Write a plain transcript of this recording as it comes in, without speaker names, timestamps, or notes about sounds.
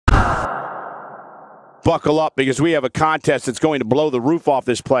Buckle up, because we have a contest that's going to blow the roof off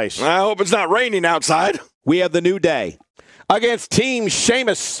this place. I hope it's not raining outside. We have the New Day against Team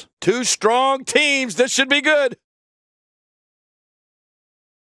Sheamus. Two strong teams. This should be good.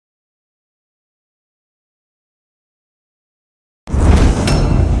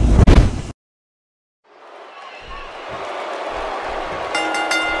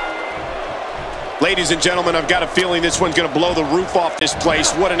 Ladies and gentlemen, I've got a feeling this one's going to blow the roof off this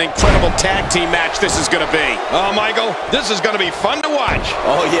place. What an incredible tag team match this is going to be. Oh, Michael, this is going to be fun to watch.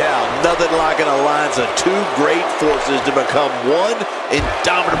 Oh, yeah, nothing like an alliance of two great forces to become one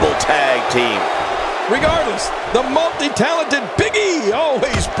indomitable tag team. Regardless, the multi-talented Big E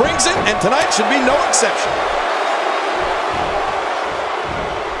always brings it, and tonight should be no exception.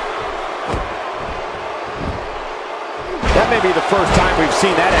 That may be the first time we've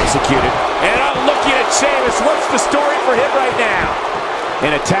seen that executed. And I'm looking at Sheamus. What's the story for him right now?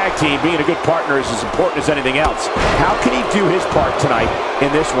 In a tag team, being a good partner is as important as anything else. How can he do his part tonight in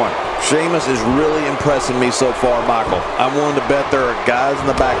this one? Sheamus is really impressing me so far, Michael. I'm willing to bet there are guys in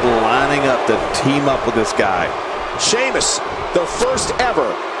the back lining up to team up with this guy. Sheamus, the first ever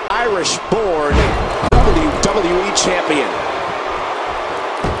Irish-born WWE champion.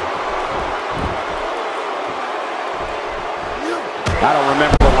 I don't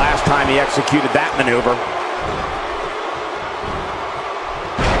remember the last time he executed that maneuver.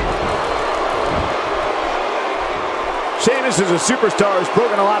 Sheamus is a superstar who's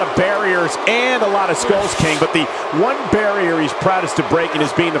broken a lot of barriers and a lot of skulls, King, but the one barrier he's proudest of breaking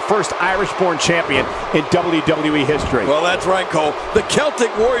is being the first Irish-born champion in WWE history. Well, that's right, Cole. The Celtic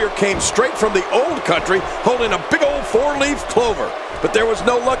Warrior came straight from the old country holding a big old four-leaf clover. But there was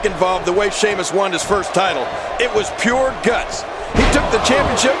no luck involved the way Sheamus won his first title. It was pure guts. He took the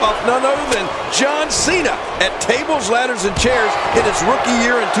championship off none other than John Cena at tables, ladders, and chairs in his rookie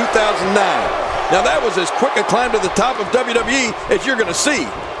year in 2009. Now, that was as quick a climb to the top of WWE as you're going to see.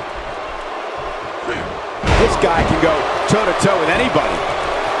 This guy can go toe-to-toe with anybody.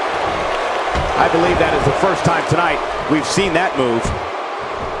 I believe that is the first time tonight we've seen that move.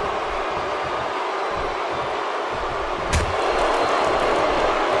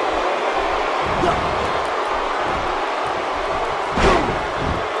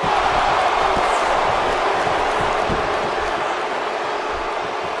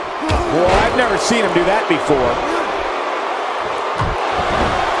 Well, I've never seen him do that before.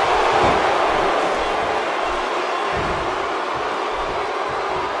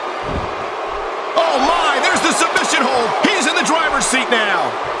 Oh my, there's the submission hold. He's in the driver's seat now.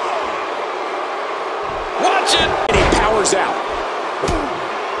 Watch it. And he powers out.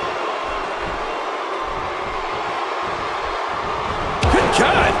 Good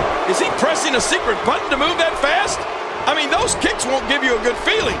God. Is he pressing a secret button to move that fast? I mean, those kicks won't give you a good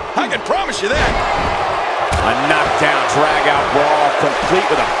feeling. I can promise you that. A knockdown, drag-out brawl, complete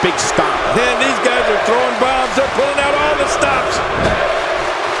with a big stomp. And these guys are throwing bombs. They're pulling out all the stops.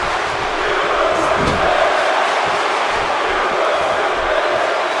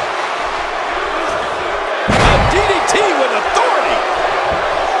 A DDT with authority.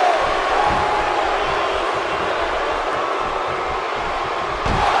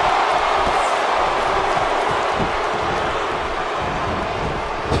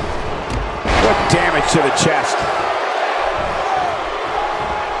 Damage to the chest.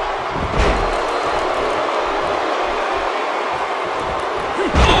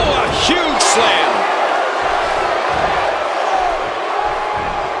 Oh, a huge slam.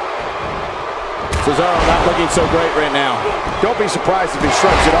 Cesaro not looking so great right now. Don't be surprised if he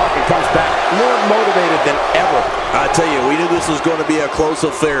shrugs it off and comes back more motivated than ever. I tell you, we knew this was going to be a close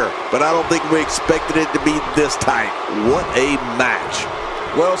affair, but I don't think we expected it to be this tight. What a match.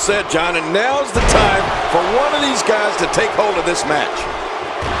 Well said, John, and now's the time for one of these guys to take hold of this match.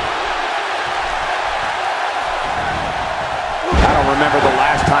 I don't remember the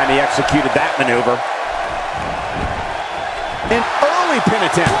last time he executed that maneuver. An early pin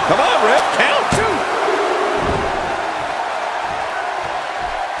attempt. Come on, Ref, count two.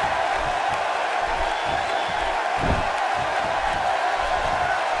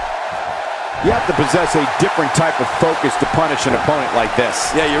 You have to possess a different type of focus to punish an opponent like this.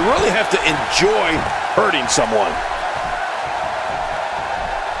 Yeah, you really have to enjoy hurting someone.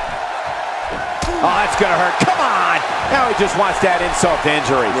 Oh, that's gonna hurt. Come on! Now he just wants that insult to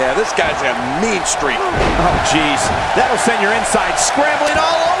injury. Yeah, this guy's a mean streak. Oh, jeez. That'll send your insides scrambling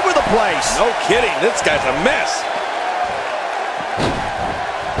all over the place. No kidding. This guy's a mess.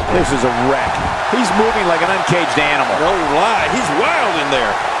 This is a wreck. He's moving like an uncaged animal. No lie. He's wild in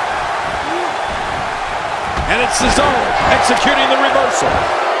there. And it's Cesaro executing the reversal.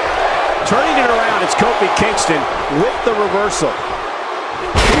 Turning it around on, it's Kofi Kingston with the reversal.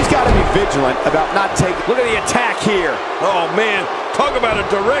 He's got to be vigilant about not taking... Look at the attack here. Oh, man. Talk about a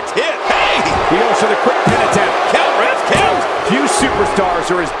direct hit. Hey! He goes for the quick pin attempt. Count, ref, count. Few superstars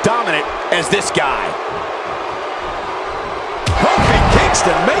are as dominant as this guy. Kofi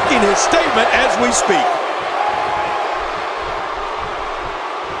Kingston making his statement as we speak.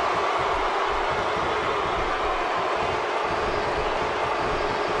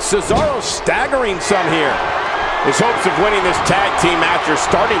 Cesaro staggering some here. His hopes of winning this tag team match are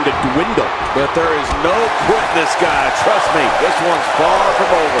starting to dwindle. But there is no quitting this guy. Trust me, this one's far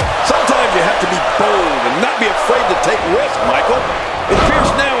from over. Sometimes you have to be bold and not be afraid to take risks, Michael. It appears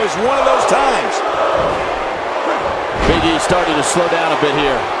now is one of those times. Big E starting to slow down a bit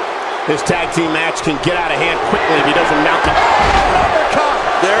here. This tag team match can get out of hand quickly if he doesn't mount the... Uppercut!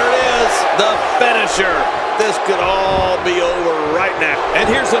 There it is, the finisher. This could all be over right now. And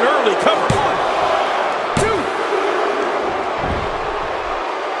here's an early cover. 1, 2.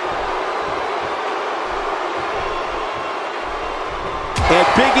 And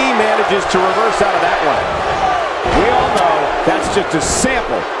Big E manages to reverse out of that one. We all know that's just a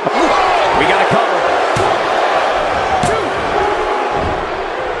sample. We got to cover. 2.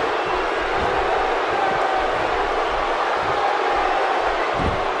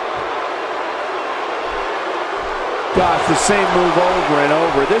 Gosh, the same move over and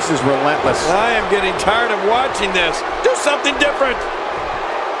over. This is relentless. I am getting tired of watching this. Do something different.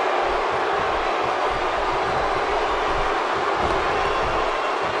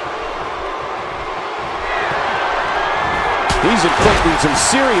 He's inflicting some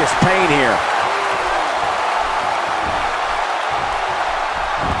serious pain here.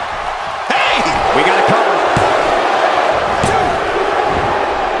 Hey! We got to cover.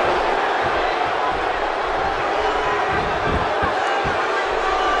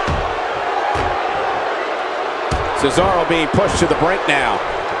 2. Cesaro being pushed to the brink now.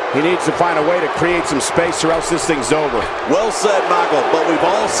 He needs to find a way to create some space or else this thing's over. Well said, Michael, but we've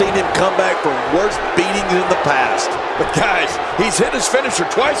all seen him come back from worse beatings in the past. But guys, he's hit his finisher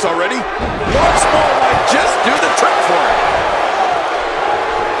twice already. Once more might just do the trick for him.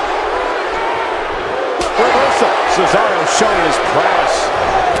 Reversal. Cesaro showing his prowess.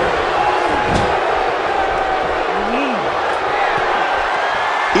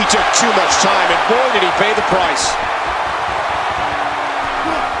 He took too much time, and boy, did he pay the price.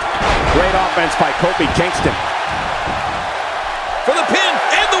 Great offense by Kofi Kingston. For the pin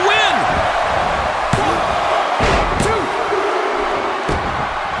and the win. 1, 2.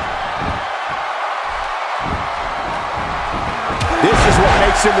 This is what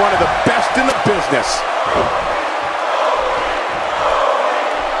makes him one of the best in the business.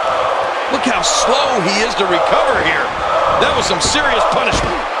 Look how slow he is to recover here. That was some serious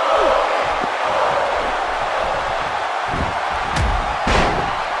punishment.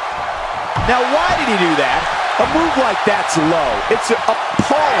 Now, why did he do that? A move like that's low. It's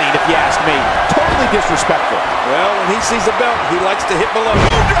appalling, if you ask me. Totally disrespectful. Well, when he sees a belt, he likes to hit below.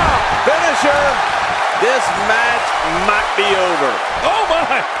 Drop! Finisher! This match might be over. Oh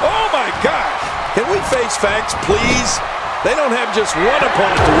my gosh. Can we face facts, please? They don't have just one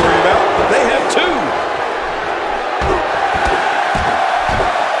opponent to worry about. They have 2.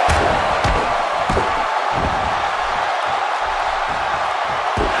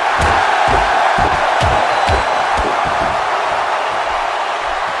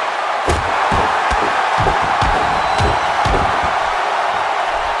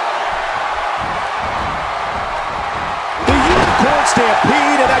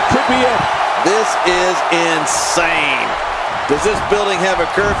 Stampede, and that could be it. This is insane. Does this building have a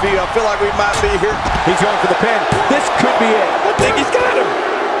curfew? I feel like we might be here. He's going for the pin. This could be it. I think he's got him.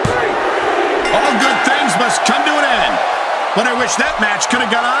 All good things must come to an end. But I wish that match could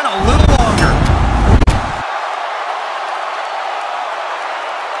have gone on a little longer.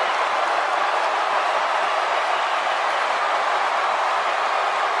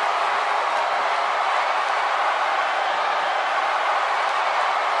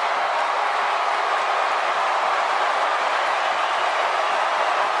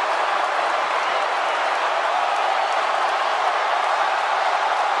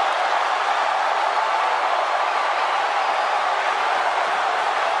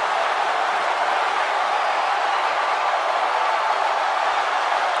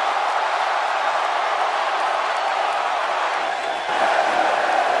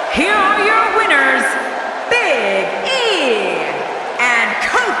 Here are your winners, Big E and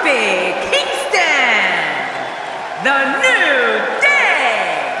Kofi Kingston, the New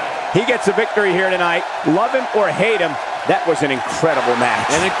Day. He gets a victory here tonight. Love him or hate him, That was an incredible match.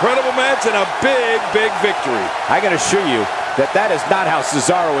 An incredible match and a big, big victory. I can assure you that is not how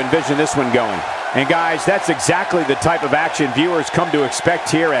Cesaro envisioned this one going. And guys, that's exactly the type of action viewers come to expect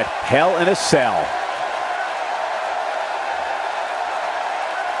here at Hell in a Cell.